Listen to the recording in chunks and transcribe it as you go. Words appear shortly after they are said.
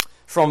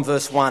from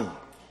verse 1.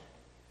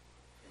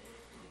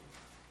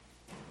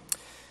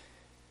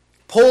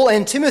 Paul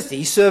and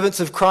Timothy, servants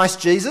of Christ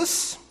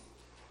Jesus,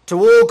 to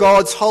all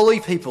God's holy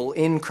people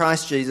in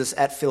Christ Jesus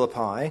at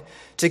Philippi,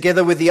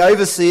 together with the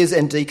overseers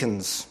and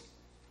deacons.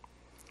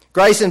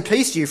 Grace and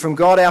peace to you from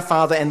God our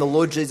Father and the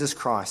Lord Jesus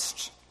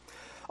Christ.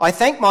 I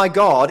thank my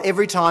God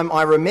every time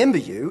I remember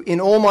you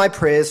in all my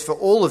prayers for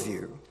all of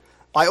you.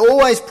 I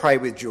always pray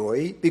with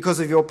joy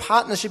because of your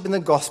partnership in the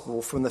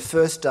gospel from the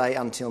first day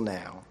until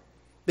now,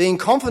 being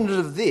confident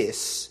of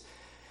this,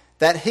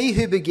 that he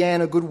who began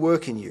a good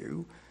work in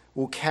you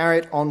will carry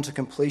it on to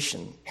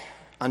completion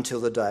until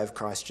the day of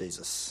Christ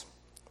Jesus.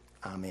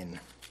 Amen.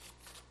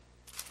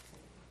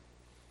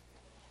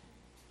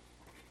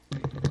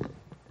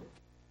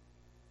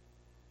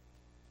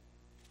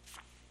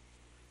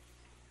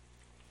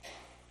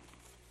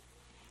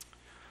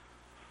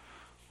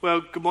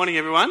 Well, good morning,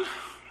 everyone.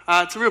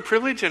 It's a real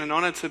privilege and an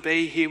honour to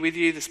be here with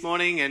you this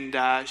morning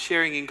and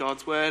sharing in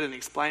God's Word and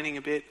explaining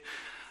a bit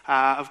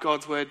of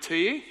God's Word to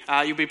you.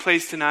 You'll be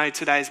pleased to know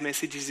today's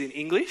message is in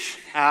English.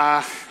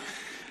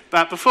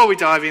 But before we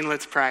dive in,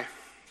 let's pray.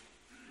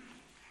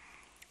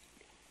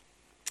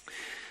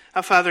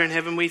 Our Father in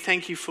heaven, we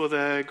thank you for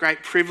the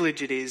great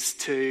privilege it is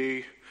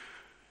to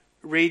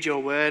read your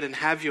Word and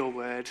have your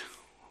Word.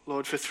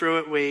 Lord, for through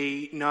it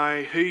we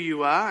know who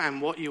you are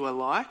and what you are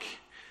like,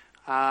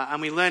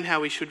 and we learn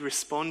how we should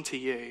respond to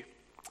you.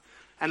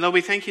 And Lord,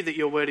 we thank you that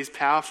your Word is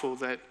powerful,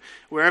 that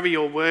wherever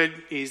your Word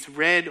is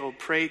read or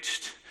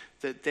preached,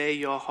 that there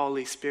your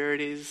Holy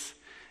Spirit is,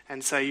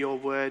 and so your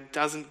Word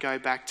doesn't go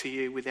back to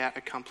you without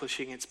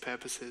accomplishing its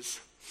purposes.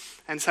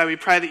 And so we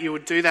pray that you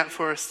would do that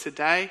for us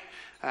today,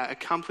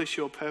 accomplish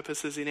your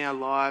purposes in our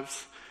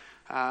lives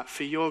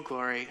for your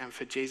glory and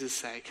for Jesus'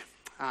 sake.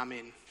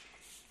 Amen.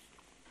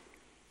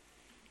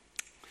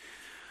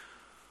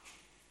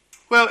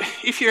 Well,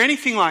 if you're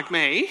anything like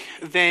me,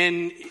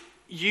 then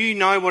you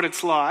know what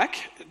it's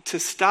like to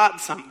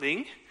start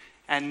something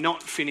and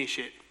not finish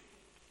it.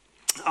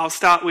 I'll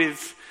start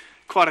with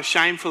quite a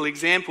shameful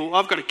example.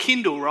 I've got a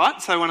Kindle,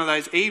 right? So one of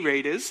those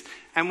e-readers.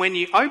 And when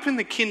you open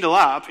the Kindle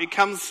up, it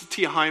comes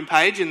to your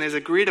homepage and there's a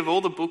grid of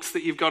all the books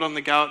that you've got on the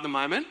go at the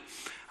moment.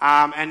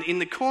 And in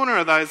the corner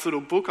of those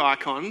little book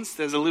icons,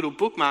 there's a little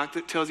bookmark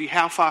that tells you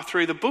how far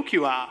through the book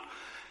you are.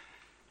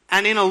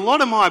 And in a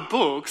lot of my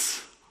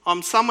books,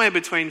 I'm somewhere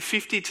between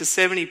 50 to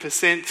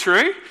 70%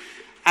 through,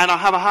 and I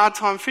have a hard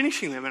time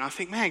finishing them. And I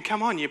think, man,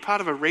 come on, you're part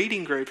of a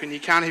reading group and you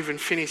can't even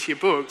finish your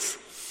books.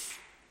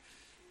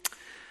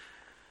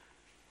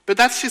 But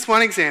that's just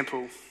one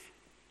example.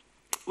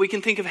 We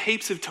can think of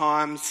heaps of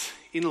times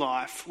in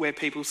life where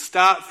people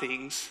start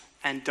things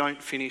and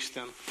don't finish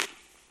them.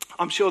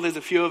 I'm sure there's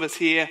a few of us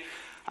here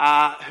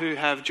who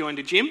have joined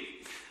a gym,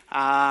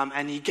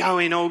 and you go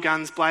in all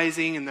guns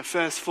blazing, and the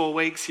first 4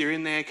 weeks you're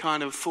in there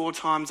kind of 4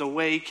 times a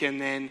week, and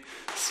then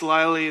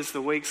slowly as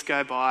the weeks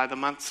go by, the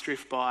months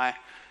drift by,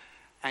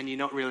 and you're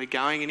not really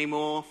going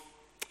anymore,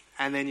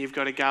 and then you've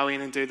got to go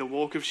in and do the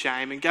walk of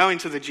shame and go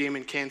into the gym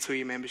and cancel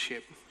your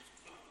membership.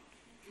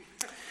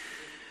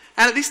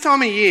 And at this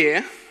time of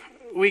year,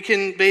 we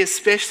can be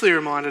especially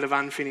reminded of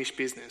unfinished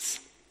business.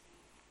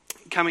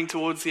 Coming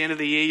towards the end of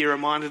the year, you're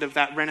reminded of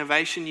that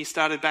renovation you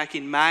started back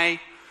in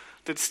May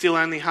that's still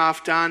only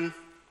half done,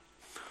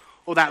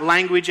 or that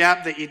language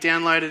app that you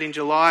downloaded in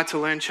July to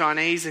learn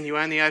Chinese and you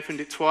only opened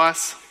it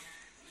twice.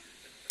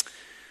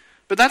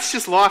 But that's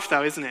just life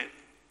though, isn't it?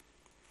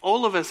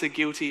 All of us are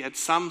guilty at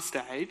some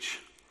stage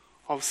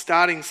of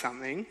starting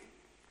something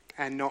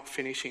and not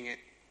finishing it.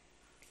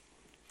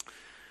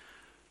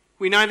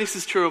 We know this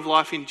is true of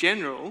life in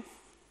general,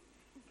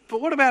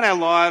 but what about our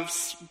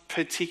lives,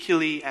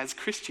 particularly as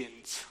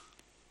Christians?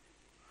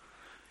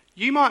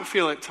 You might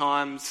feel at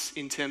times,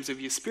 in terms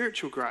of your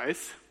spiritual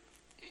growth,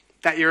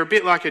 that you're a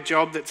bit like a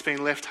job that's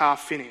been left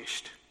half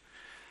finished.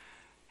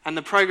 And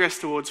the progress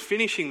towards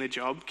finishing the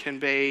job can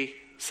be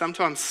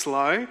sometimes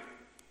slow,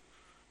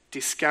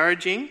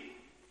 discouraging,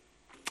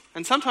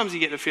 and sometimes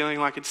you get the feeling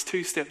like it's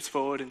 2 steps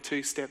forward and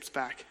 2 steps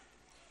back.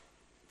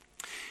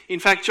 In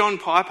fact, John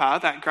Piper,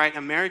 that great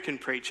American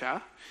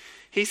preacher,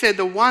 he said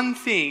the one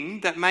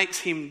thing that makes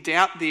him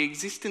doubt the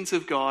existence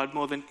of God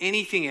more than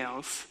anything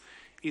else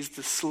is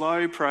the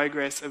slow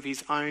progress of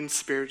his own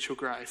spiritual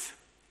growth.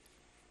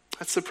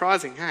 That's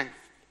surprising, hey?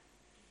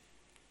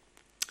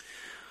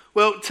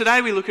 Well,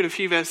 today we look at a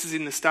few verses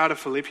in the start of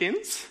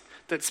Philippians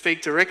that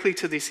speak directly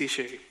to this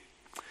issue.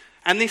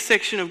 And this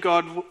section of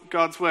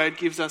God's Word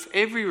gives us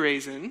every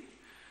reason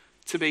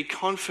to be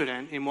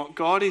confident in what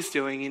God is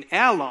doing in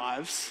our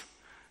lives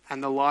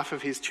and the life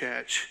of his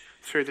church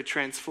through the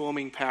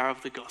transforming power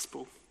of the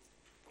gospel.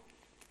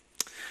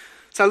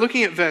 So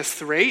looking at verse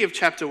 3 of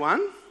chapter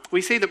 1, we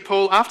see that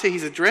Paul, after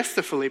he's addressed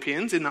the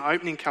Philippians in the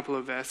opening couple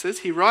of verses,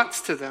 he writes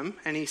to them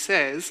and he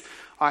says,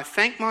 I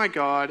thank my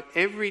God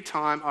every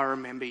time I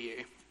remember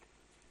you.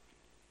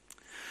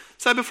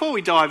 So before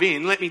we dive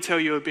in, let me tell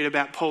you a bit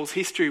about Paul's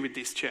history with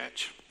this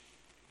church.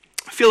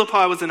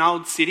 Philippi was an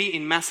old city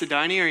in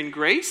Macedonia in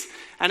Greece,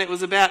 and it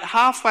was about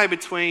halfway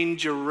between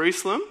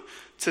Jerusalem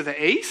to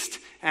the east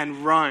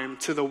and Rome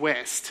to the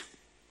west.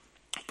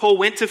 Paul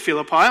went to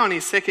Philippi on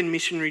his second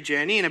missionary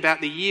journey in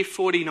about the year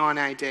 49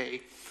 AD.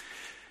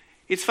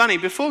 It's funny,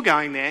 before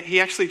going there, he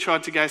actually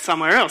tried to go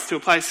somewhere else, to a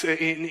place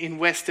in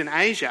Western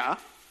Asia,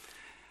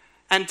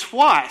 and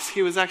twice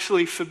he was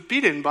actually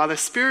forbidden by the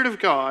Spirit of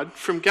God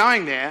from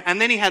going there,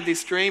 and then he had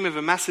this dream of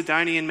a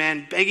Macedonian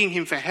man begging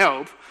him for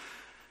help,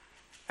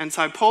 and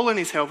so Paul and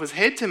his helpers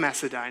head to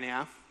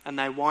Macedonia, and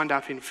they wind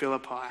up in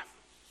Philippi.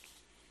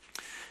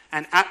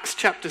 And Acts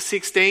chapter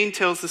 16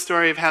 tells the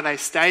story of how they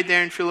stayed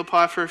there in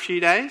Philippi for a few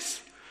days.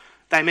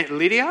 They met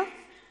Lydia.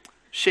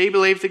 She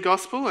believed the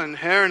gospel, and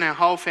her and her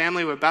whole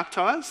family were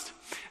baptised.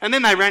 And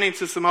then they ran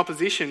into some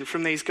opposition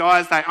from these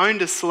guys. They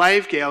owned a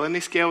slave girl, and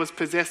this girl was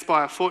possessed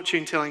by a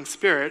fortune-telling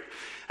spirit.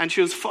 And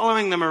she was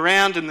following them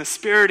around, and the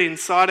spirit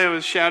inside her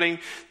was shouting,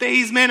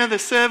 "These men are the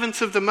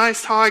servants of the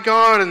Most High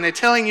God, and they're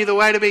telling you the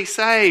way to be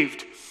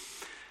saved."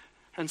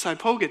 And so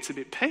Paul gets a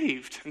bit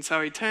peeved, and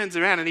so he turns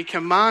around and he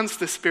commands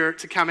the spirit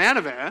to come out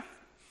of her.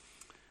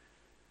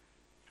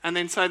 And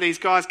then so these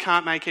guys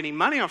can't make any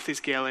money off this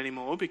girl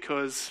anymore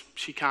because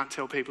she can't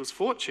tell people's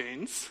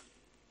fortunes.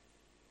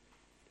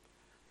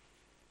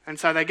 And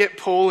so they get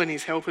Paul and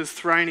his helpers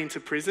thrown into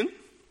prison.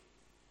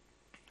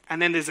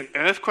 And then there's an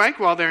earthquake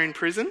while they're in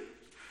prison.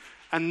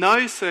 And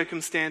those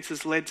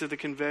circumstances led to the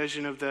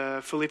conversion of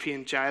the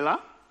Philippian jailer.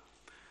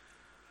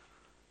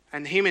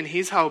 And him and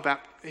his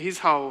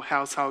whole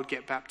household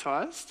get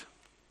baptised.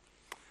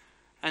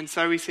 And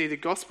so we see the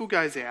gospel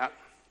goes out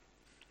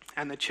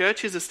and the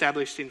church is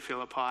established in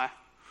Philippi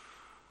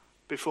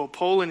before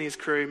Paul and his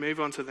crew move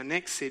on to the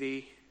next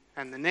city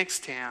and the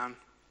next town,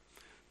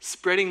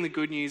 spreading the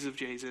good news of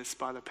Jesus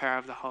by the power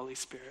of the Holy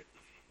Spirit.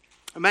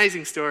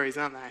 Amazing stories,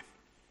 aren't they?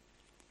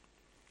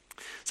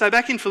 So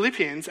back in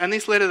Philippians, and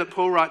this letter that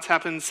Paul writes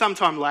happens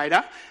sometime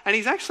later, and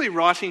he's actually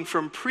writing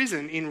from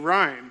prison in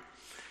Rome.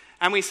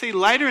 And we see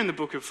later in the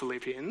book of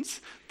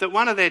Philippians that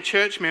one of their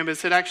church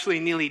members had actually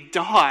nearly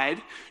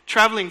died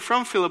travelling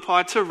from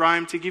Philippi to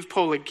Rome to give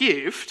Paul a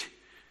gift.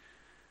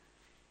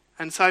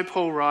 And so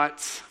Paul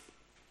writes,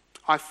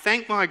 "I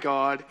thank my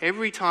God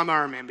every time I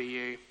remember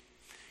you.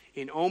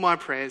 In all my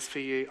prayers for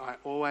you, I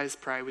always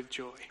pray with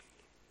joy."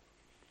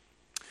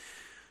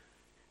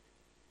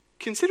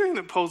 Considering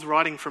that Paul's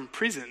writing from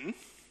prison,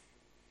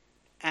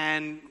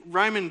 and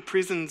Roman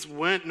prisons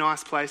weren't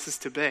nice places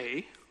to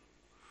be,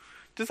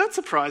 does that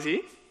surprise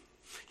you?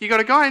 You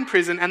got a guy in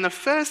prison, and the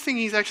first thing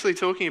he's actually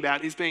talking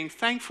about is being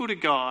thankful to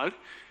God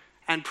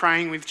and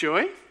praying with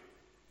joy.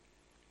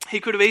 He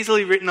could have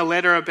easily written a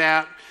letter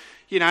about,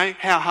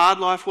 how hard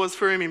life was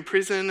for him in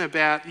prison,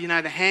 about,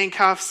 the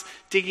handcuffs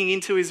digging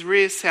into his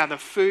wrists, how the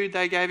food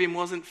they gave him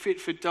wasn't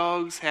fit for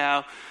dogs,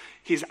 how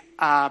his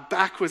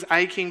back was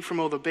aching from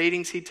all the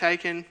beatings he'd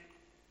taken.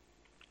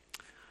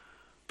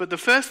 But the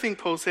first thing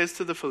Paul says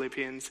to the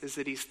Philippians is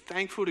that he's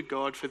thankful to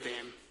God for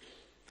them,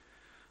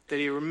 that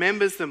he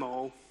remembers them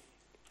all,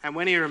 and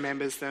when he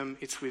remembers them,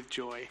 it's with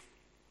joy.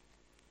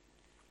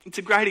 It's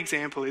a great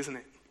example, isn't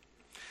it?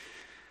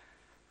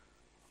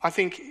 I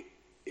think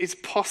it's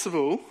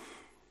possible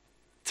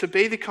to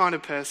be the kind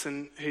of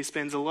person who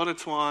spends a lot of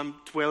time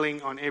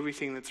dwelling on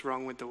everything that's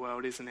wrong with the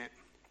world, isn't it?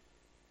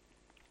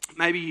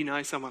 Maybe you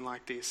know someone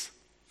like this.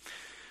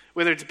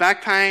 Whether it's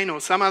back pain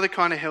or some other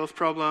kind of health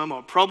problem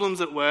or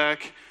problems at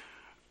work,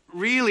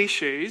 real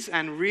issues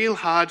and real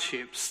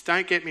hardships,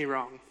 don't get me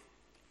wrong.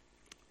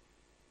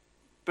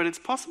 But it's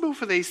possible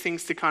for these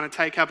things to kind of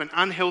take up an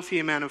unhealthy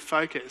amount of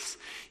focus.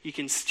 You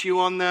can stew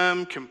on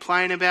them,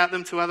 complain about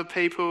them to other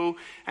people,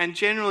 and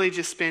generally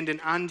just spend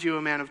an undue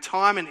amount of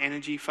time and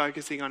energy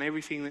focusing on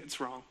everything that's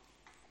wrong.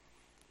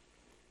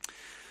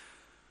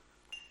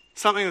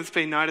 Something that's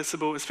been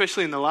noticeable,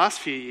 especially in the last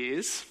few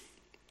years,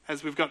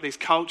 as we've got this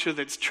culture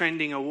that's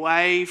trending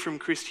away from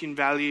Christian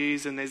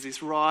values and there's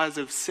this rise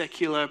of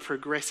secular,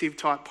 progressive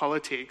type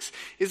politics,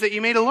 is that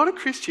you meet a lot of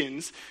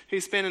Christians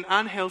who spend an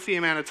unhealthy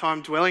amount of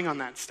time dwelling on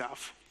that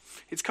stuff.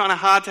 It's kind of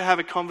hard to have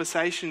a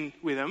conversation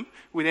with them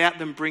without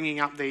them bringing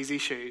up these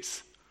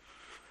issues.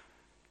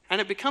 And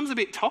it becomes a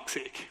bit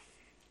toxic.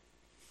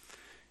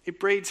 It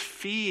breeds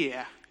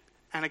fear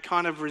and a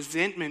kind of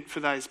resentment for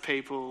those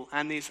people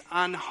and this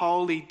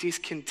unholy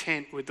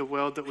discontent with the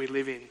world that we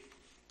live in.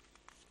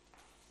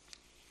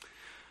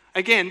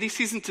 Again, this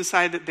isn't to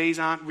say that these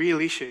aren't real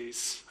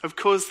issues. Of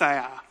course they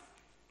are.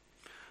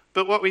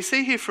 But what we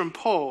see here from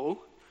Paul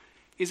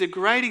is a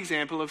great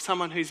example of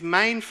someone whose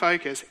main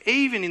focus,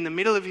 even in the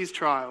middle of his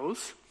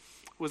trials,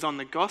 was on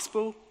the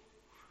gospel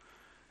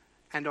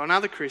and on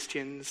other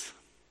Christians,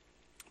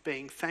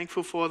 being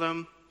thankful for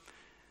them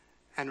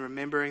and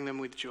remembering them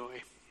with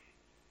joy.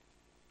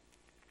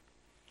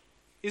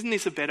 Isn't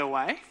this a better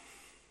way?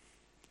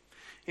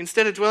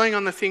 Instead of dwelling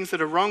on the things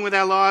that are wrong with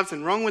our lives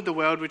and wrong with the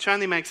world, which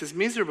only makes us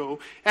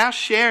miserable, our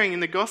sharing in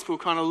the gospel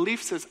kind of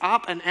lifts us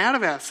up and out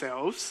of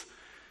ourselves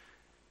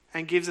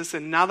and gives us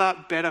another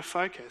better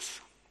focus.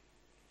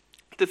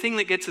 The thing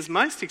that gets us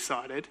most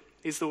excited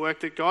is the work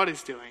that God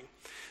is doing.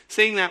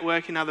 Seeing that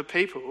work in other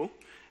people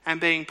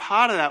and being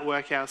part of that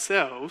work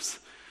ourselves,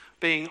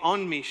 being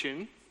on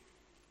mission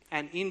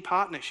and in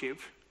partnership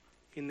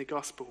in the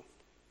gospel.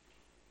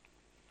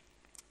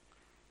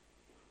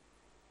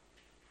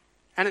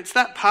 And it's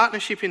that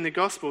partnership in the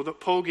gospel that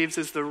Paul gives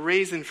as the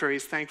reason for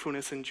his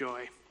thankfulness and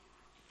joy.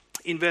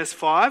 In verse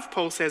 5,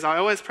 Paul says, "I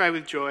always pray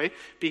with joy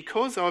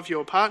because of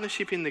your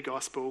partnership in the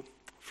gospel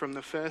from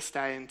the first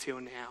day until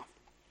now."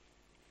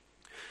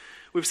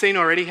 We've seen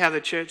already how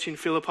the church in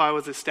Philippi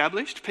was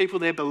established. People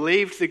there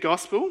believed the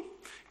gospel.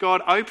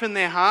 God opened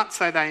their hearts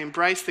so they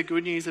embraced the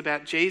good news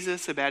about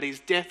Jesus, about his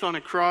death on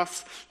a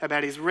cross,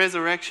 about his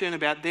resurrection,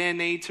 about their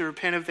need to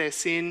repent of their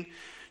sin,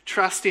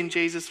 trust in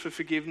Jesus for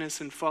forgiveness,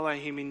 and follow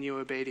him in new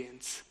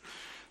obedience.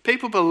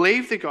 People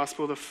believed the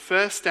gospel the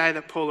first day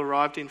that Paul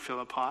arrived in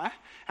Philippi,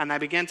 and they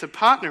began to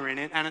partner in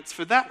it, and it's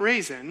for that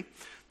reason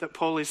that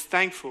Paul is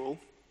thankful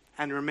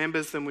and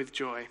remembers them with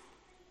joy.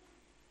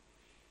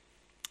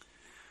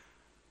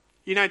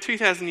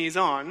 2,000 years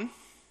on,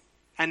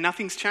 and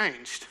nothing's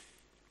changed.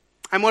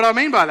 And what I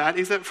mean by that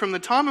is that from the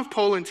time of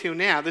Paul until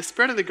now, the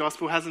spread of the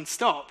gospel hasn't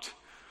stopped.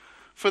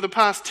 For the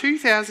past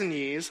 2,000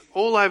 years,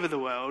 all over the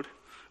world,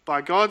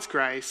 by God's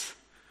grace,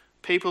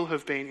 people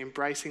have been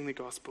embracing the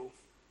gospel.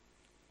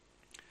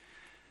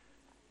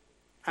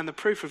 And the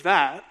proof of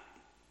that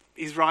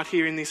is right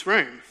here in this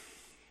room.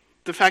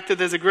 The fact that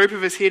there's a group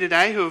of us here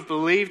today who have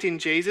believed in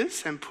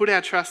Jesus and put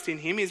our trust in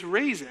him is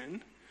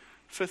reason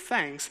for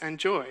thanks and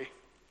joy.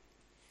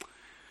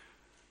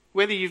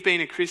 Whether you've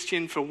been a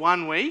Christian for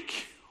 1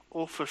 week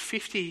or for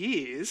 50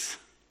 years,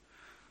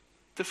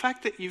 the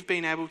fact that you've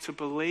been able to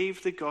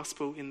believe the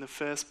gospel in the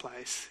first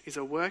place is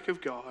a work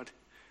of God,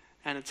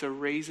 and it's a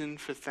reason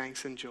for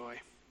thanks and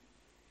joy.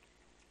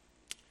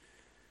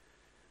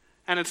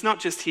 And it's not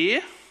just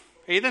here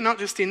either, not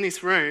just in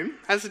this room.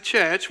 As a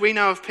church, we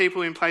know of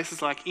people in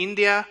places like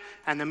India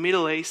and the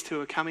Middle East who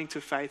are coming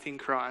to faith in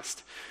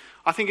Christ.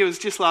 I think it was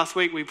just last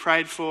week we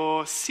prayed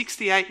for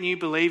 68 new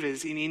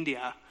believers in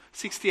India,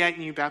 68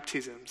 new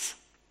baptisms.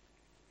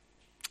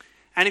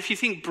 And if you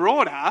think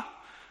broader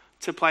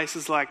to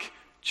places like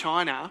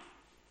China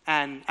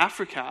and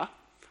Africa,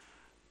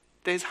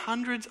 there's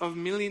hundreds of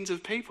millions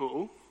of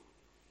people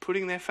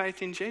putting their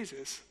faith in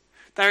Jesus.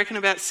 They reckon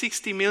about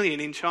 60 million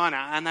in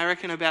China, and they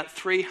reckon about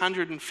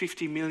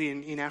 350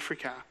 million in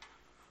Africa.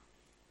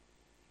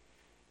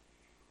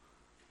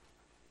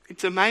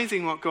 It's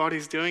amazing what God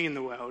is doing in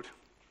the world.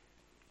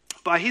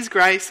 By his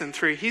grace and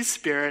through his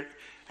Spirit,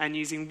 and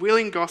using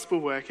willing gospel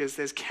workers,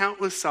 there's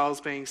countless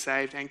souls being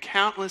saved and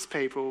countless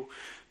people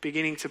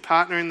beginning to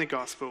partner in the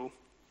gospel.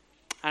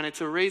 And it's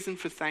a reason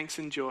for thanks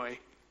and joy.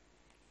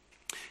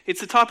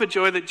 It's the type of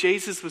joy that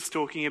Jesus was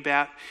talking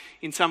about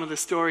in some of the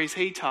stories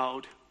he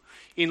told.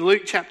 In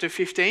Luke chapter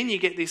 15, you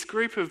get this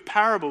group of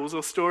parables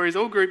or stories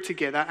all grouped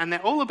together, and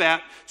they're all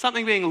about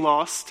something being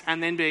lost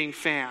and then being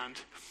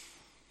found.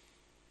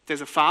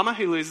 There's a farmer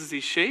who loses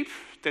his sheep,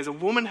 there's a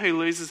woman who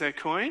loses her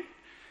coin,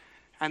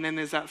 and then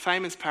there's that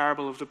famous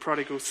parable of the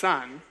prodigal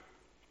son.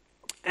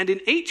 And in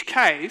each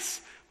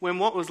case, when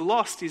what was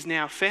lost is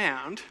now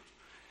found,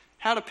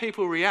 how do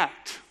people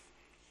react?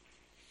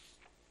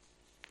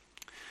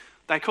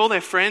 They call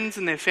their friends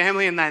and their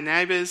family and their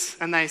neighbours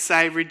and they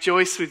say,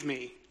 "Rejoice with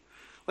me.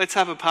 Let's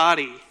have a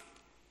party.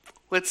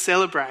 Let's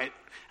celebrate."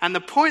 And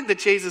the point that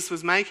Jesus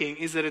was making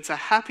is that it's a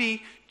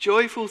happy,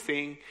 joyful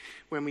thing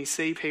when we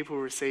see people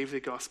receive the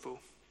gospel.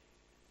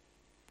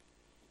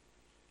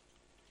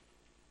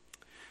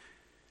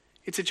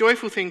 It's a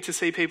joyful thing to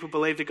see people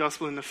believe the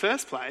gospel in the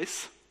first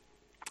place,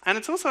 and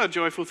it's also a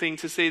joyful thing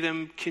to see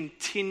them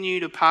continue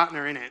to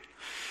partner in it.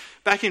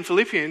 Back in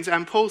Philippians,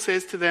 and Paul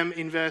says to them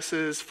in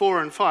verses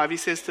 4 and 5, he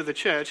says to the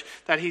church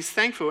that he's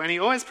thankful and he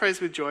always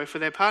prays with joy for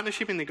their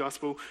partnership in the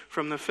gospel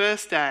from the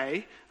first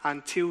day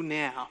until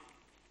now.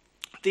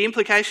 The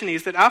implication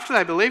is that after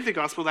they believed the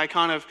gospel, they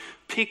kind of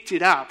picked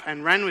it up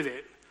and ran with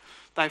it.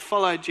 They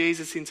followed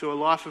Jesus into a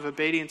life of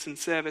obedience and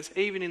service,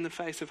 even in the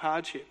face of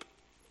hardship.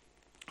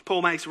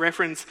 Paul makes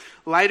reference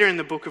later in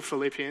the book of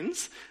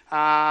Philippians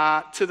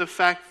to the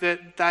fact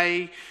that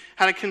they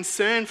had a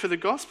concern for the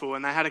gospel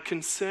and they had a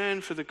concern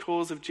for the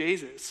cause of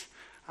Jesus.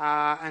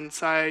 And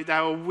so they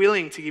were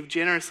willing to give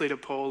generously to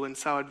Paul and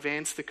so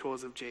advance the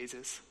cause of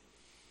Jesus.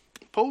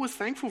 Paul was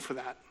thankful for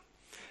that,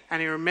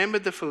 and he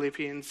remembered the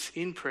Philippians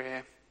in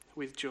prayer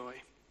with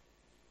joy.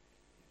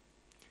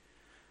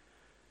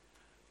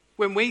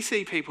 When we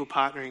see people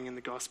partnering in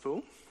the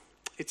gospel,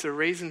 it's a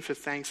reason for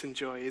thanks and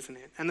joy, isn't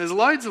it? And there's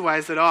loads of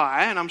ways that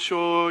I, and I'm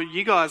sure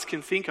you guys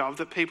can think of,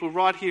 that people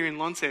right here in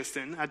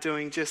Launceston are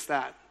doing just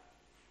that.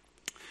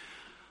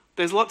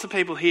 There's lots of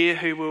people here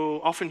who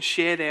will often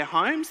share their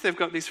homes. They've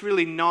got this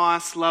really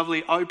nice,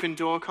 lovely, open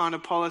door kind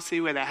of policy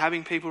where they're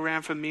having people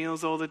around for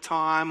meals all the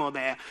time, or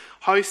they're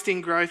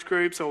hosting growth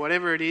groups or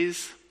whatever it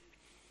is.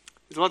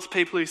 There's lots of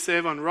people who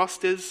serve on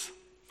rosters.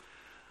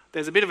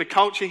 There's a bit of a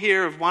culture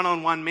here of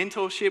one-on-one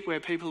mentorship where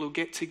people will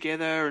get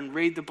together and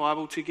read the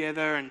Bible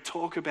together and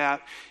talk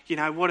about,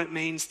 what it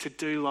means to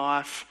do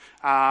life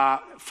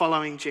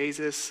following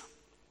Jesus.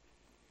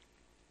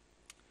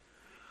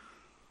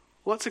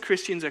 Lots of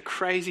Christians are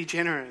crazy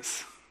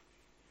generous.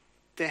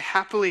 They're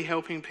happily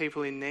helping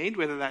people in need,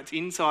 whether that's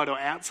inside or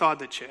outside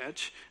the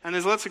church. And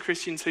there's lots of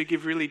Christians who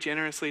give really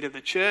generously to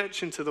the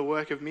church and to the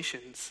work of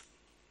missions.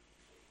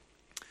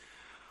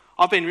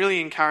 I've been really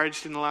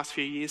encouraged in the last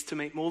few years to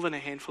meet more than a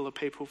handful of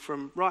people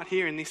from right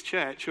here in this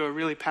church who are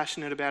really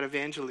passionate about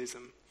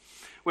evangelism.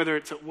 Whether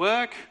it's at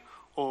work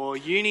or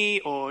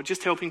uni or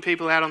just helping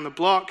people out on the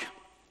block,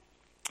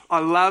 I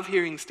love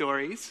hearing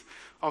stories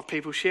of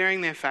people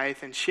sharing their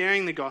faith and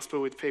sharing the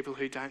gospel with people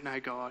who don't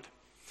know God.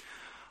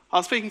 I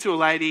was speaking to a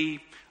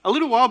lady a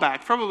little while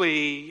back,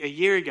 probably a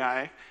year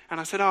ago, and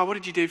I said, "Oh, what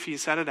did you do for your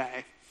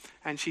Saturday?"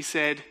 And she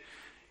said,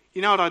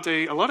 "You know what I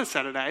do a lot of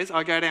Saturdays?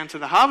 I go down to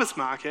the harvest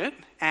market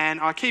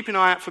and I keep an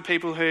eye out for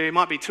people who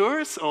might be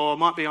tourists or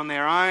might be on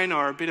their own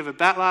or a bit of a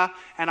battler,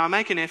 and I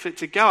make an effort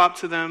to go up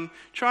to them,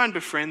 try and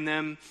befriend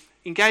them,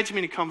 engage them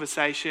in a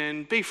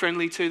conversation, be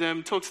friendly to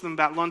them, talk to them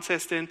about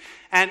Launceston,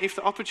 and if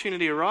the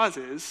opportunity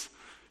arises,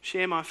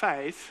 share my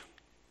faith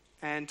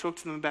and talk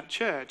to them about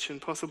church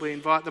and possibly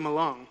invite them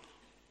along."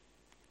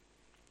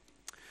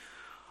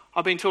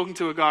 I've been talking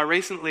to a guy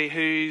recently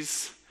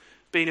who's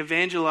been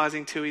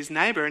evangelising to his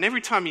neighbour, and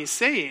every time you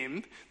see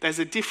him, there's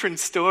a different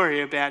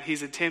story about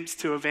his attempts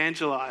to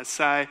evangelise.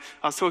 So I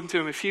was talking to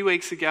him a few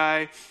weeks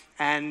ago,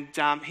 and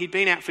he'd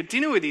been out for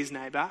dinner with his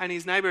neighbour, and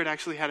his neighbour had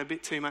actually had a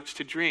bit too much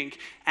to drink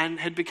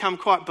and had become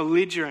quite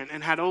belligerent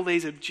and had all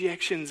these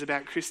objections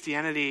about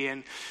Christianity,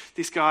 and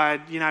this guy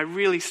had,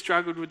 really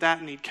struggled with that,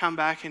 and he'd come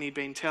back and he'd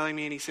been telling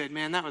me, and he said,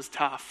 "Man, that was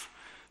tough.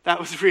 That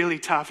was really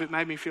tough. It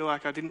made me feel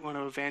like I didn't want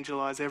to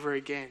evangelise ever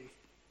again."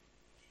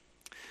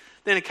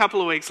 Then a couple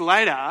of weeks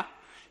later,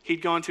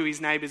 he'd gone to his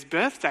neighbour's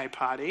birthday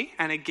party,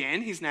 and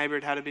again, his neighbour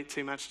had had a bit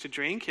too much to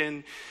drink,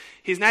 and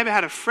his neighbour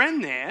had a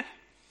friend there,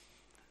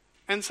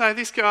 and so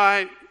this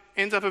guy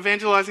ends up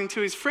evangelising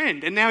to his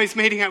friend, and now he's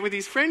meeting up with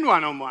his friend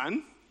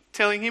one-on-one,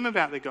 telling him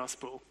about the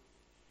gospel.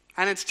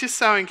 And it's just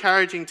so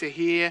encouraging to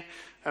hear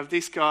of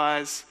this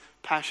guy's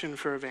passion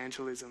for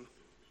evangelism.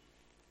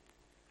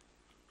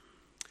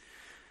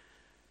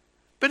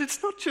 But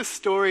it's not just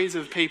stories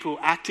of people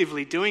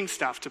actively doing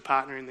stuff to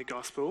partner in the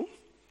gospel.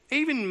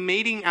 Even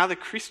meeting other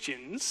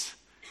Christians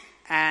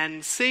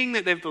and seeing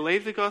that they've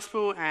believed the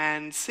gospel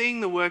and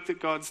seeing the work that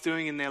God's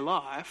doing in their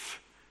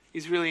life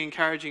is really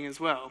encouraging as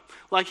well.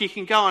 Like, you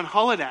can go on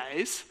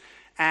holidays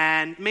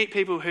and meet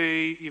people who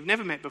you've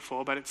never met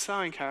before, but it's so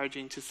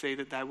encouraging to see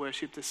that they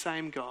worship the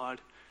same God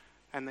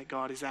and that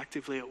God is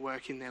actively at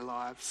work in their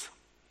lives.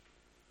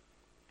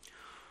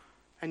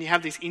 And you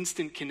have this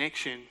instant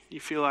connection. You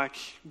feel like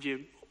you're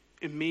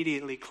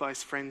immediately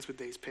close friends with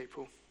these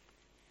people.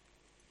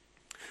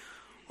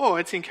 Or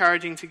it's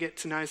encouraging to get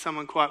to know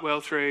someone quite well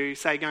through,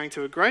 say, going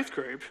to a growth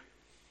group.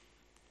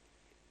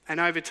 And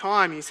over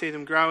time you see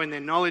them grow in their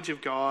knowledge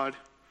of God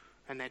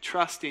and their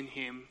trust in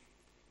Him.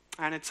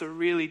 And it's a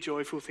really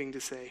joyful thing to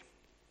see.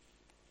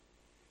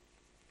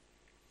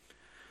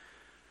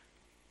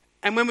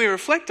 And when we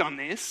reflect on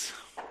this,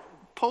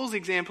 Paul's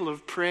example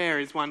of prayer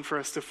is one for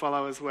us to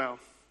follow as well.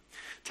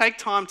 Take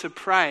time to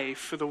pray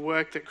for the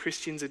work that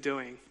Christians are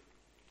doing.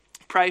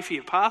 Pray for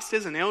your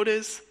pastors and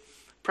elders.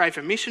 Pray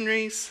for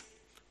missionaries.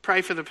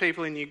 Pray for the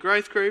people in your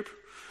growth group.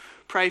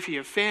 Pray for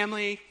your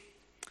family.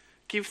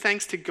 Give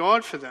thanks to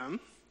God for them.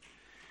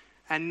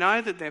 And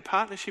know that their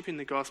partnership in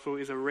the gospel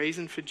is a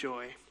reason for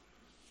joy.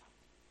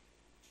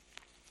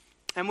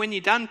 And when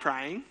you're done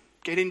praying,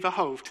 get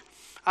involved.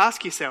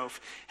 Ask yourself,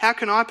 how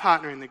can I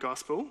partner in the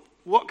gospel?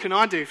 What can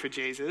I do for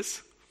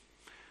Jesus?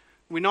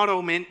 We're not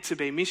all meant to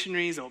be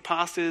missionaries or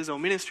pastors or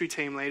ministry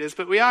team leaders,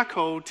 but we are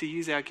called to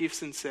use our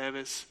gifts and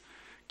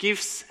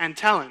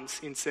talents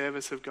in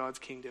service of God's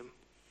kingdom.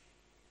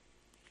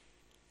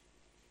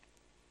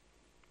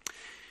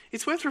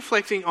 It's worth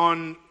reflecting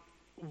on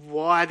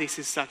why this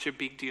is such a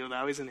big deal,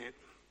 though, isn't it?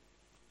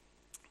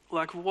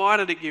 Like, why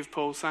did it give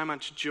Paul so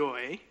much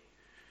joy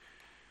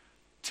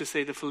to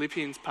see the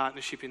Philippians'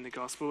 partnership in the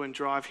gospel and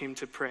drive him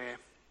to prayer?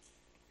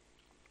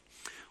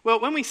 Well,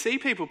 when we see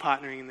people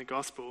partnering in the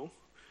gospel,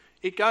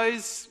 it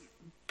goes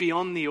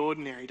beyond the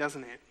ordinary,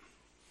 doesn't it?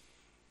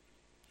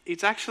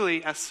 It's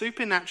actually a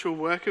supernatural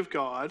work of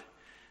God,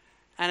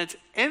 and it's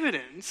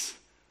evidence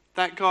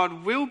that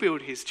God will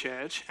build His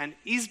church and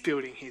is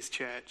building His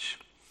church.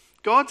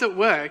 God's at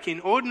work in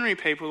ordinary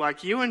people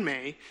like you and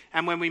me,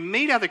 and when we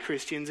meet other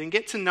Christians and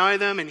get to know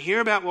them and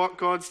hear about what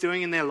God's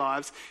doing in their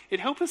lives, it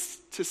helps us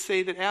to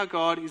see that our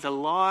God is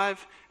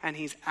alive and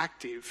He's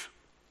active.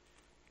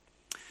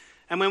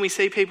 And when we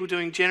see people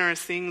doing generous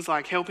things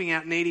like helping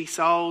out needy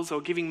souls or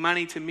giving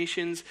money to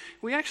missions,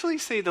 we actually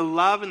see the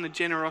love and the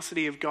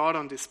generosity of God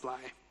on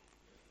display.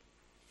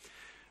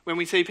 When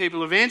we see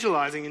people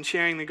evangelising and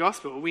sharing the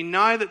gospel, we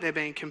know that they're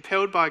being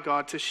compelled by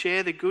God to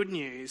share the good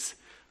news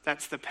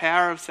that's the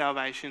power of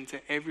salvation to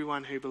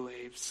everyone who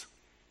believes.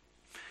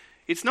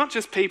 It's not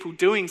just people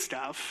doing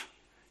stuff,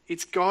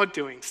 it's God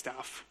doing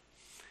stuff.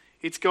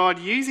 It's God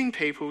using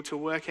people to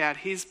work out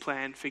His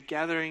plan for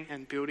gathering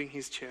and building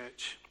His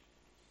church.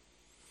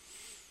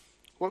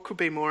 What could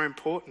be more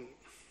important?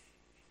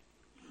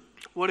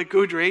 What a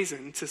good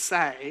reason to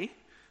say,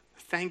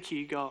 thank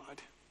you,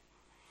 God.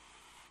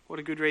 What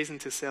a good reason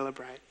to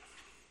celebrate.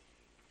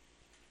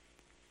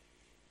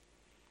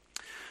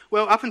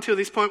 Well, up until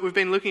this point, we've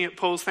been looking at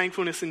Paul's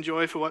thankfulness and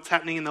joy for what's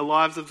happening in the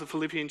lives of the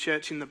Philippian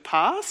church in the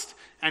past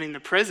and in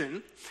the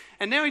present.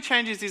 And now he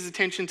changes his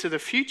attention to the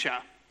future.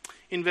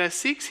 In verse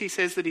 6, he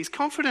says that he's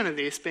confident of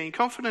this, being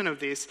confident of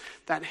this,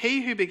 that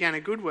he who began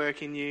a good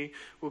work in you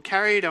will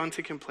carry it on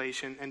to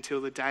completion until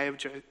the day of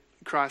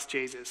Christ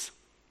Jesus.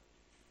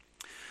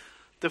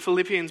 The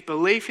Philippians'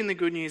 belief in the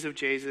good news of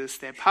Jesus,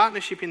 their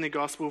partnership in the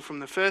gospel from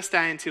the first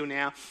day until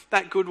now,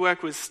 that good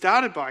work was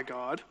started by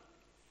God,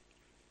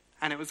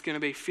 and it was going to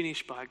be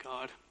finished by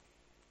God.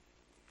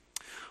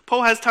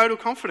 Paul has total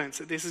confidence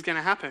that this is going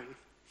to happen.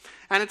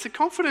 And it's a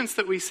confidence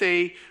that we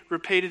see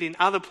repeated in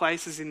other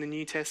places in the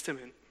New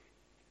Testament.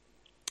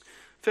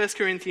 1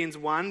 Corinthians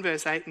 1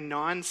 verse 8 and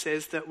 9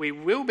 says that we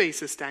will be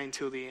sustained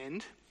till the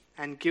end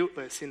and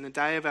guiltless in the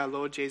day of our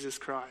Lord Jesus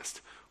Christ.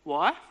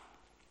 Why?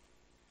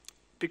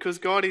 Because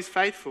God is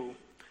faithful,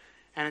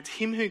 and it's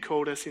him who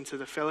called us into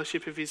the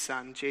fellowship of his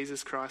Son,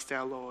 Jesus Christ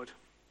our Lord.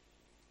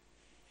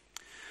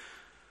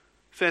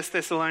 1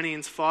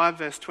 Thessalonians 5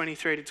 verse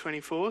 23 to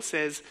 24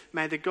 says,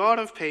 "May the God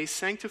of peace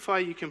sanctify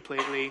you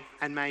completely,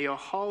 and may your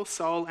whole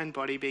soul and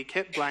body be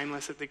kept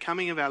blameless at the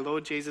coming of our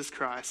Lord Jesus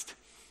Christ.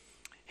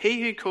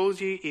 He who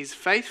calls you is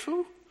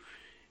faithful,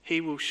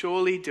 he will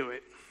surely do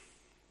it."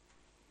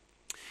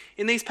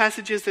 In these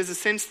passages, there's a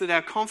sense that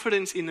our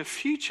confidence in the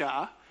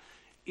future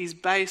is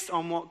based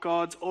on what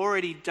God's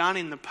already done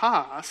in the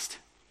past.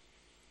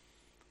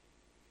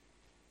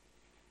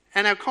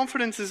 And our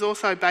confidence is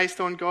also based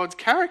on God's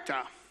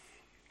character.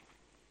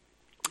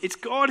 It's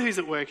God who's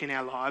at work in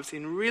our lives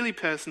in really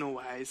personal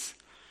ways,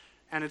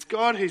 and it's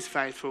God who's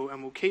faithful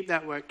and will keep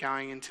that work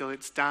going until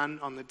it's done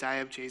on the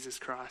day of Jesus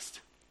Christ.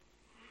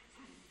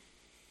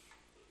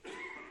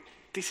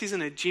 This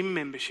isn't a gym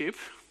membership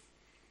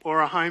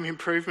or a home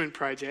improvement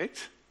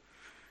project.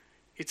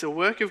 It's a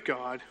work of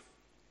God,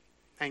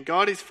 and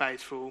God is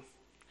faithful,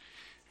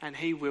 and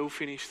he will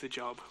finish the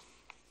job.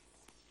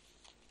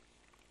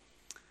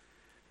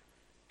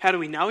 How do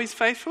we know he's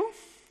faithful?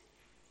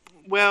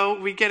 Well,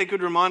 we get a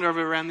good reminder of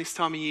it around this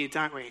time of year,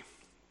 don't we?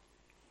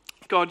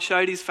 God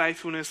showed his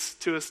faithfulness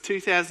to us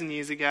 2,000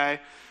 years ago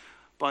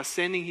by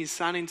sending his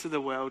Son into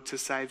the world to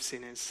save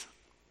sinners.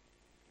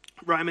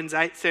 Romans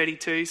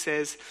 8:32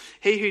 says,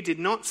 "He who did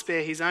not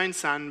spare his own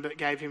Son but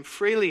gave him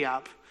freely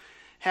up,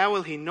 how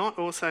will he not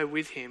also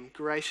with him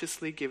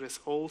graciously give us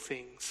all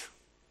things?"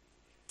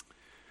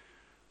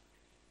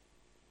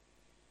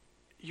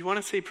 You want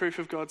to see proof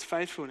of God's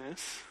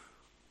faithfulness?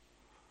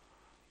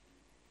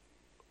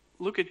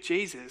 Look at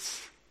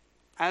Jesus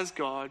as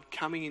God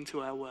coming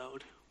into our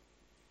world.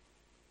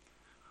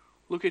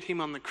 Look at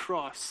him on the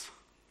cross,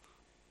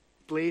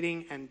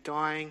 bleeding and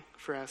dying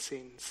for our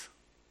sins.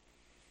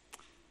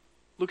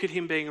 Look at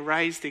him being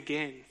raised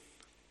again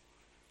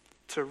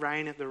to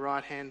reign at the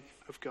right hand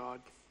of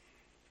God.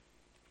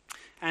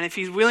 And if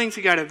he's willing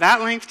to go to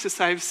that length to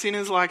save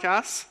sinners like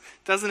us,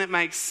 doesn't it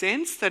make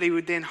sense that he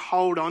would then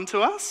hold on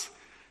to us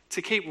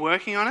to keep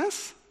working on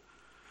us?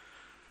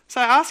 So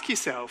ask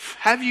yourself,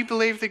 have you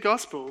believed the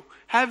gospel?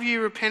 Have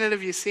you repented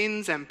of your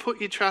sins and put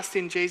your trust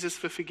in Jesus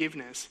for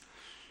forgiveness?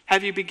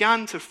 Have you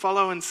begun to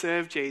follow and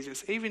serve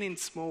Jesus, even in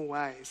small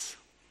ways?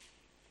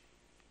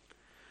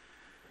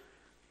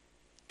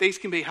 These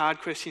can be hard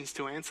questions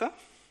to answer,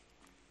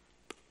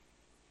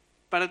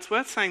 but it's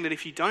worth saying that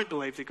if you don't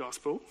believe the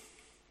gospel,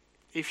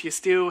 if you're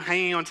still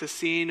hanging on to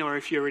sin, or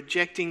if you're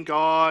rejecting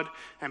God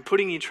and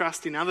putting your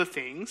trust in other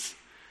things,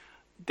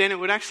 then it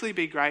would actually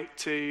be great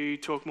to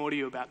talk more to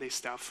you about this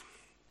stuff.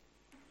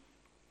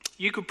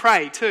 You could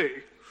pray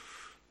too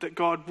that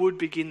God would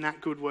begin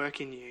that good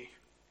work in you,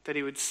 that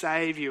he would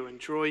save you and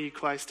draw you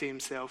close to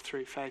himself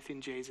through faith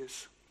in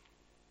Jesus.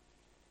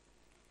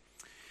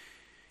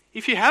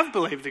 If you have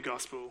believed the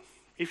gospel,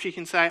 if you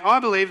can say, "I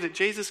believe that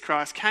Jesus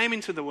Christ came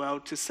into the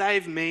world to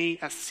save me,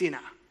 a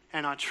sinner,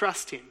 and I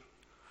trust him,"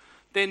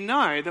 then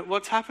know that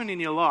what's happened in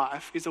your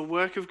life is a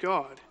work of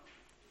God.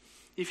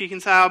 If you can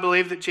say, "I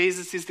believe that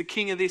Jesus is the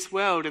king of this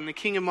world and the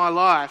king of my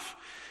life,"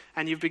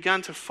 and you've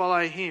begun to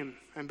follow him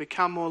and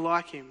become more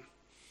like him,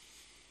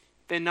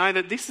 then know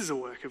that this is a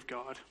work of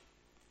God.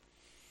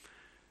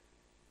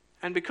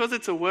 And because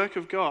it's a work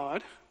of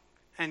God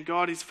and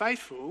God is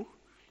faithful,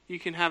 you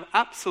can have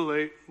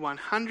absolute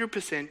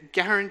 100%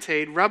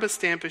 guaranteed rubber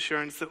stamp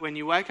assurance that when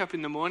you wake up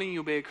in the morning,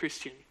 you'll be a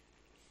Christian.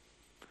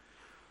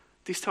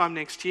 This time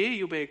next year,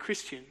 you'll be a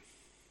Christian.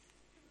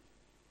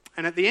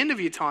 And at the end of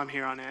your time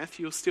here on earth,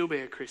 you'll still be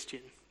a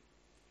Christian.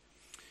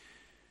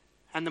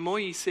 And the more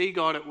you see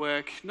God at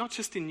work, not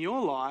just in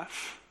your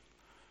life,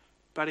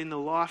 but in the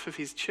life of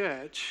his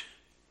church,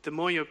 the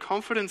more your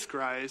confidence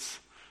grows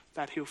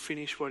that he'll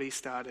finish what he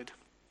started.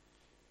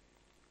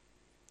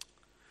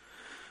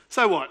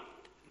 So what?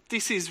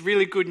 This is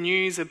really good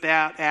news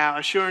about our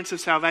assurance of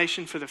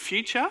salvation for the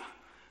future,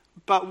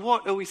 but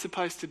what are we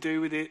supposed to do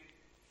with it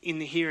in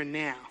the here and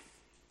now?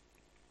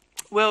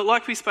 Well,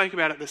 like we spoke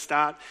about at the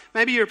start,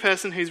 maybe you're a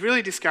person who's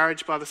really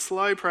discouraged by the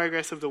slow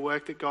progress of the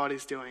work that God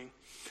is doing.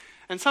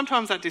 And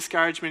sometimes that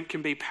discouragement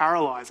can be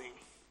paralysing.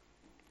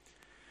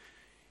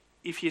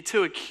 if you're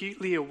too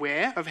acutely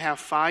aware of how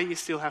far you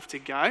still have to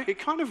go, it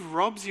kind of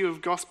robs you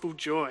of gospel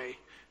joy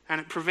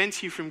and it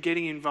prevents you from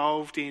getting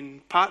involved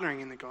in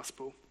partnering in the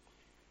gospel.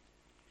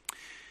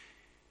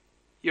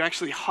 You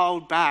actually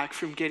hold back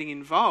from getting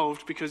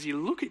involved because you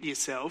look at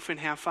yourself and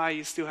how far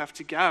you still have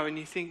to go and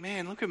you think,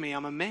 man, look at me,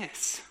 I'm a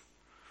mess.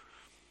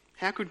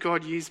 How could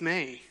God use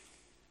me?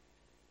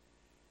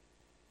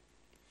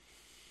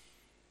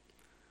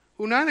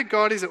 We'll know that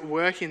God is at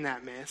work in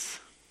that mess.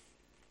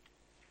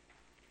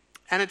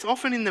 And it's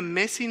often in the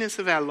messiness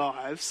of our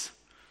lives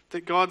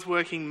that God's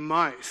working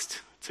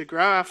most to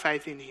grow our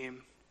faith in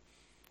him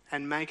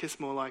and make us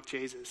more like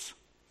Jesus.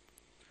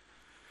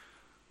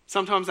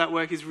 Sometimes that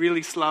work is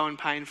really slow and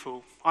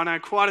painful. I know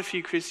quite a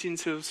few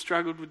Christians who have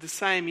struggled with the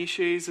same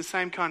issues, the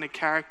same kind of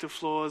character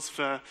flaws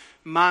for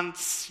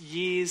months,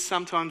 years,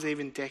 sometimes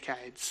even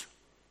decades.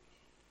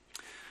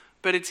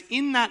 But it's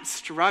in that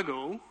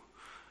struggle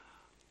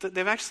that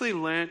they've actually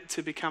learnt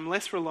to become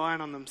less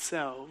reliant on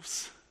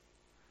themselves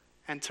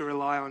and to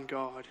rely on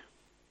God.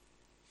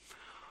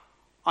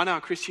 I know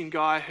a Christian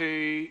guy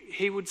who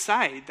he would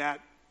say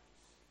that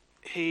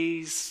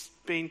he's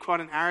been quite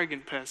an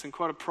arrogant person,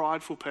 quite a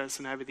prideful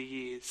person over the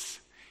years.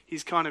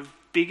 He's kind of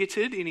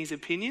bigoted in his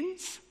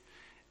opinions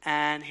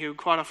and he would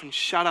quite often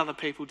shut other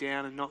people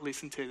down and not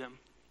listen to them.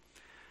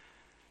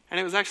 And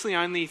it was actually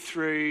only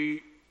through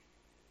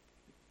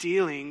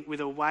dealing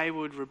with a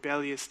wayward,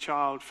 rebellious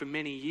child for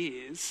many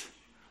years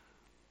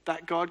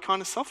that God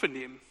kind of softened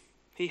him.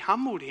 He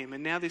humbled him,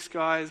 and now this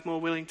guy is more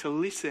willing to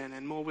listen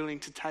and more willing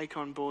to take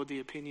on board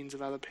the opinions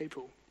of other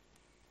people.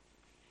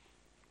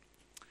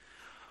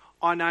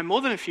 I know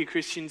more than a few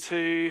Christians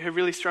who have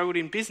really struggled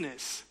in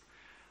business.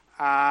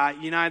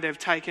 They've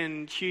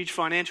taken huge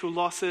financial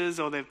losses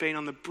or they've been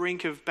on the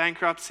brink of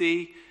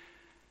bankruptcy.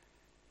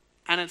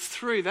 And it's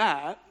through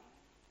that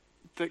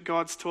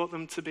God's taught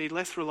them to be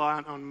less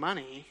reliant on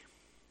money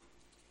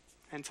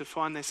and to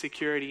find their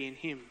security in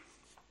him.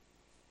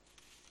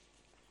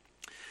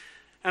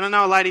 And I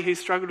know a lady who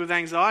struggled with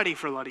anxiety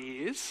for a lot of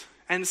years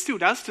and still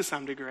does to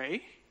some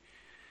degree.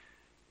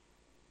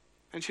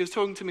 And she was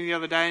talking to me the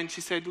other day and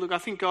she said, look, I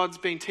think God's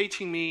been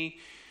teaching me,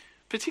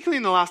 particularly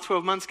in the last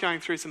 12 months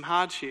going through some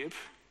hardship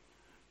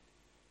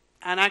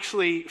and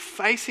actually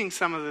facing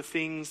some of the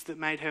things that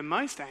made her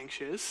most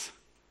anxious,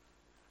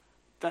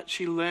 that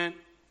she learnt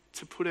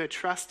to put her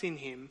trust in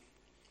him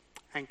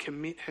and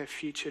commit her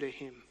future to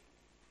him.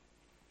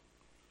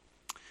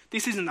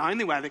 This isn't the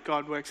only way that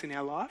God works in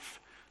our life.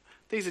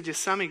 These are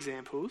just some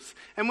examples.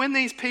 And when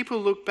these people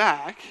look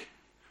back,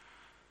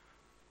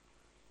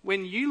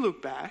 when you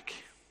look back,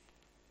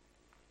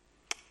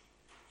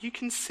 you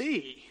can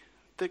see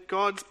that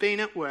God's been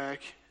at work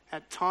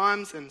at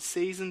times and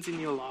seasons in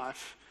your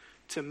life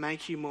to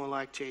make you more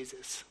like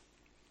Jesus.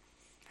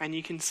 And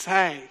you can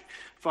say,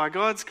 by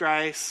God's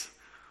grace,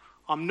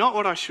 I'm not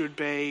what I should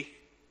be,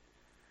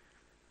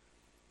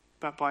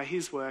 but by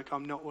his work,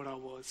 I'm not what I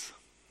was.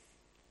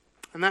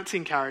 And that's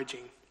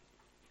encouraging.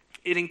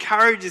 It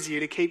encourages you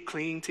to keep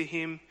clinging to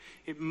him.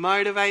 It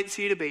motivates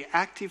you to be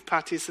active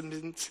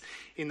participants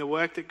in the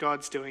work that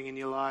God's doing in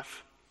your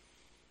life.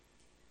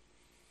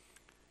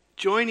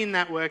 Join in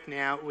that work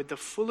now with the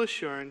full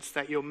assurance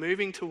that you're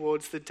moving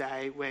towards the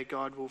day where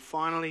God will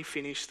finally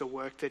finish the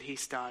work that he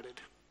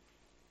started.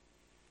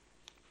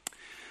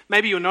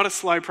 Maybe you're not a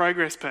slow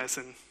progress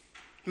person.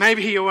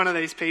 Maybe you're one of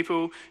these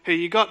people who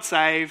you got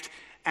saved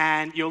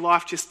and your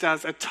life just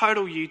does a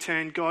total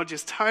U-turn. God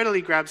just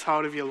totally grabs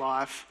hold of your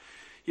life.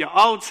 Your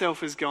old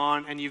self is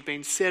gone and you've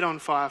been set on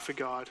fire for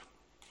God.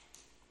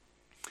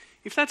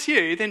 If that's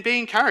you, then be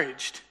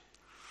encouraged.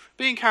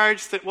 Be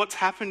encouraged that what's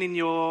happened in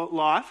your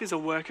life is a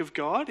work of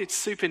God. It's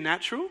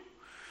supernatural.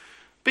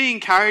 Be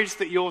encouraged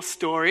that your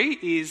story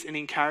is an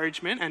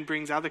encouragement and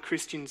brings other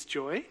Christians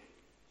joy.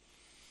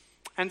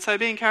 And so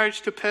be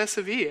encouraged to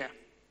persevere.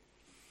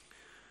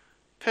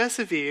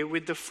 Persevere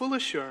with the full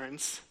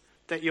assurance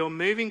that you're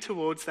moving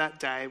towards that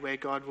day where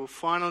God will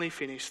finally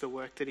finish the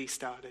work that he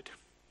started.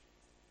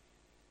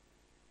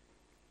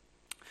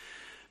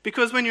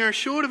 Because when you're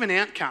assured of an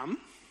outcome,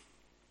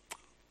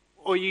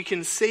 or you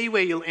can see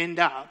where you'll end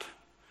up,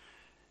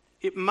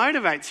 it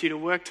motivates you to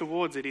work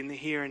towards it in the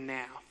here and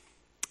now.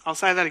 I'll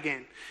say that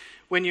again.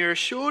 When you're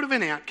assured of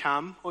an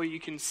outcome, or you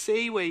can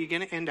see where you're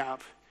going to end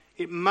up,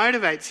 it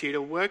motivates you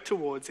to work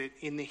towards it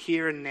in the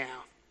here and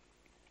now.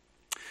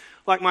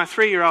 Like my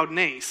 3-year-old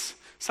niece,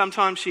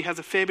 sometimes she has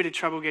a fair bit of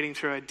trouble getting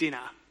through her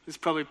dinner. It's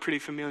probably a pretty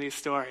familiar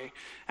story.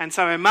 And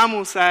so her mum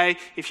will say,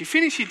 if you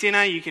finish your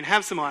dinner, you can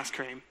have some ice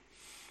cream.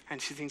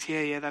 And she thinks,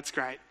 yeah, that's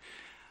great.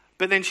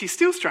 But then she's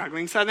still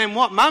struggling. So then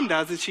what mum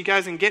does is she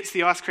goes and gets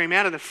the ice cream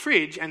out of the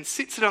fridge and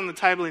sits it on the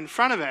table in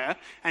front of her,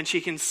 and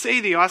she can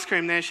see the ice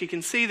cream there, she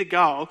can see the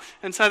goal.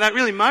 And so that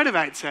really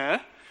motivates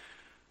her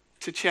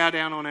to chow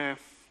down on her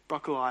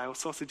broccoli or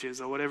sausages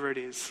or whatever it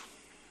is.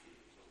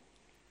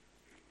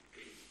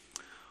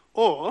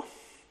 Or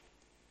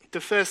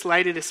the first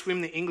lady to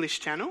swim the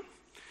English Channel,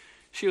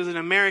 she was an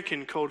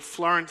American called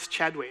Florence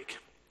Chadwick.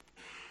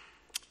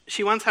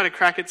 She once had a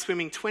crack at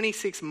swimming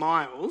 26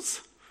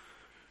 miles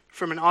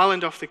from an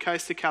island off the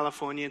coast of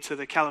California to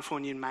the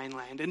Californian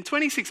mainland. And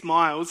 26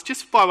 miles,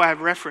 just by way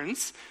of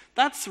reference,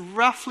 that's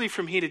roughly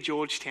from here to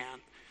Georgetown,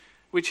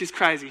 which is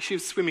crazy. She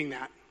was swimming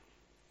that.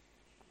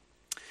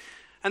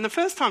 And the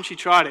first time she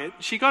tried it,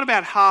 she got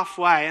about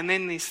halfway and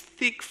then this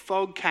thick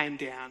fog came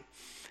down.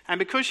 And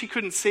because she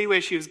couldn't see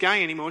where she was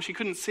going anymore, she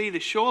couldn't see the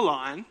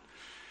shoreline,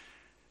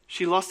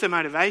 she lost her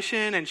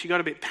motivation and she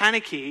got a bit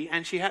panicky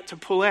and she had to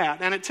pull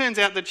out. And it turns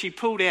out that she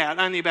pulled out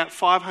only about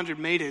 500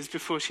 metres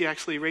before she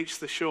actually reached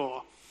the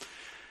shore.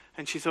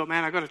 And she thought,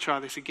 man, I've got to try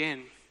this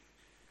again.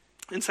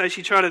 And so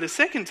she tried it a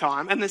second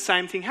time and the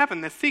same thing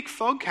happened. The thick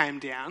fog came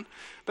down,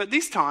 but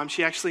this time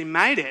she actually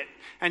made it.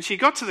 And she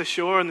got to the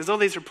shore and there's all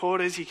these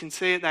reporters, you can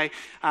see it, they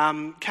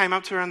came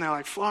up to her and they're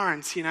like,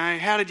 Florence,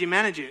 how did you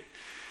manage it?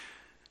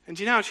 And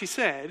do you know what she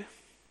said?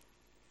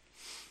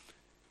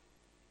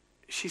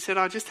 She said,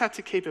 I just had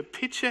to keep a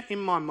picture in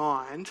my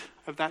mind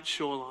of that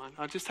shoreline.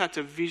 I just had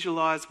to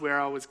visualise where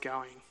I was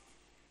going.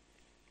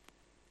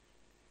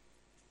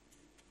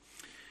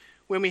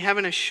 When we have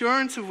an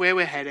assurance of where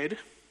we're headed,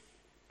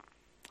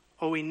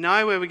 or we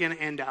know where we're going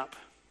to end up,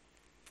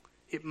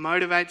 it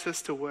motivates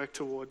us to work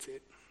towards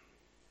it.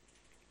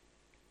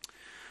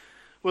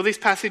 Well, this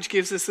passage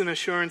gives us an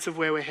assurance of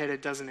where we're headed,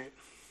 doesn't it?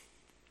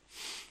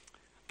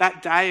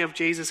 That day of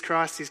Jesus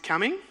Christ is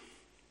coming.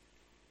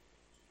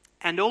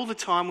 And all the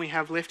time we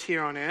have left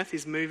here on earth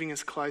is moving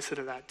us closer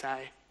to that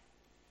day.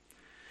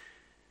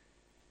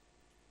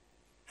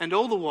 And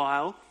all the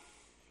while,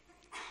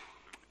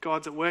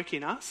 God's at work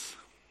in us.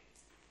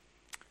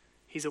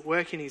 He's at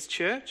work in his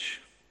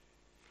church,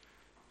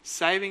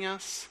 saving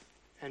us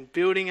and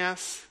building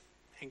us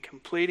and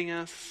completing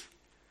us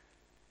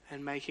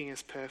and making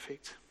us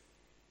perfect.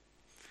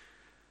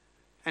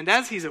 And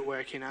as he's at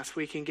work in us,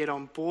 we can get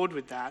on board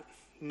with that,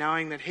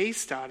 knowing that he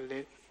started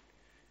it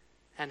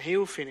and he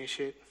will finish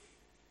it.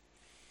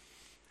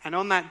 And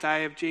on that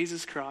day of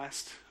Jesus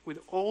Christ, with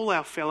all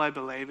our fellow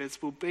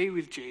believers, we'll be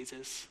with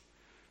Jesus,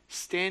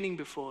 standing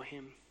before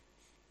him,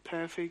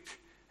 perfect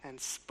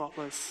and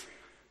spotless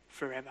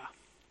forever.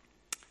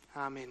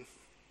 Amen.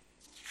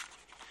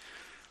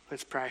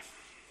 Let's pray.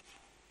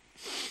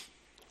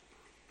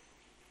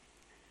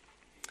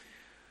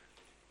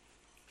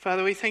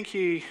 Father, we thank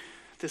you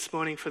this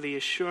morning for the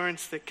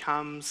assurance that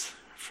comes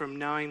from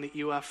knowing that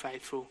you are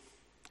faithful.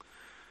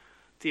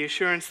 The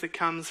assurance that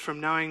comes from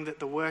knowing that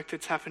the work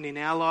that's happened in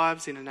our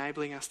lives in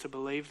enabling us to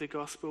believe the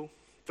gospel,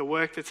 the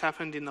work that's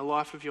happened in the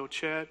life of your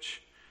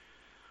church,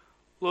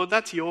 Lord,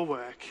 that's your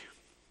work.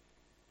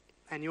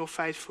 And you're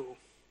faithful.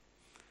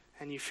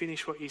 And you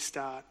finish what you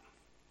start.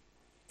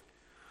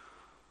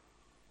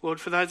 Lord,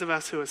 for those of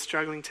us who are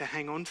struggling to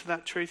hang on to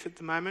that truth at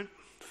the moment,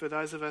 for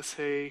those of us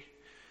who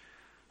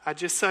are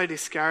just so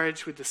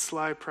discouraged with the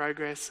slow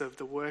progress of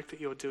the work that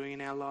you're doing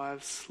in our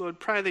lives, Lord,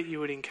 pray that you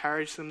would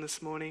encourage them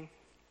this morning.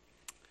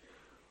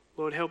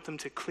 Lord, help them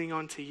to cling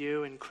on to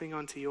you and cling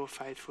on to your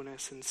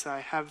faithfulness, and so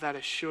have that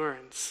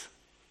assurance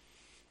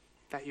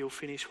that you'll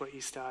finish what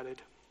you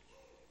started.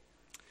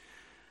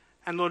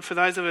 And Lord, for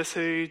those of us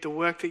who the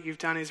work that you've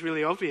done is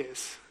really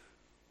obvious,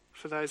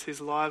 for those whose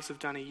lives have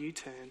done a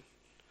U-turn,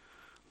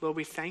 Lord,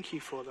 we thank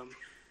you for them.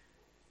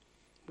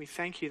 We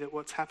thank you that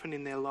what's happened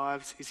in their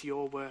lives is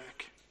your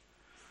work.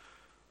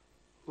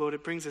 Lord,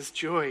 it brings us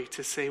joy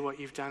to see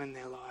what you've done in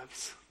their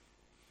lives.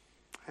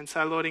 And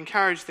so, Lord,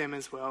 encourage them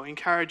as well.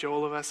 Encourage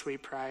all of us, we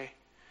pray,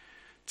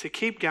 to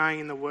keep going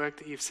in the work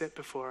that you've set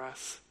before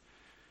us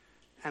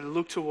and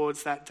look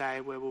towards that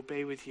day where we'll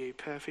be with you,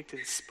 perfect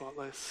and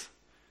spotless,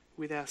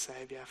 with our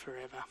Saviour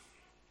forever.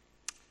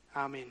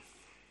 Amen.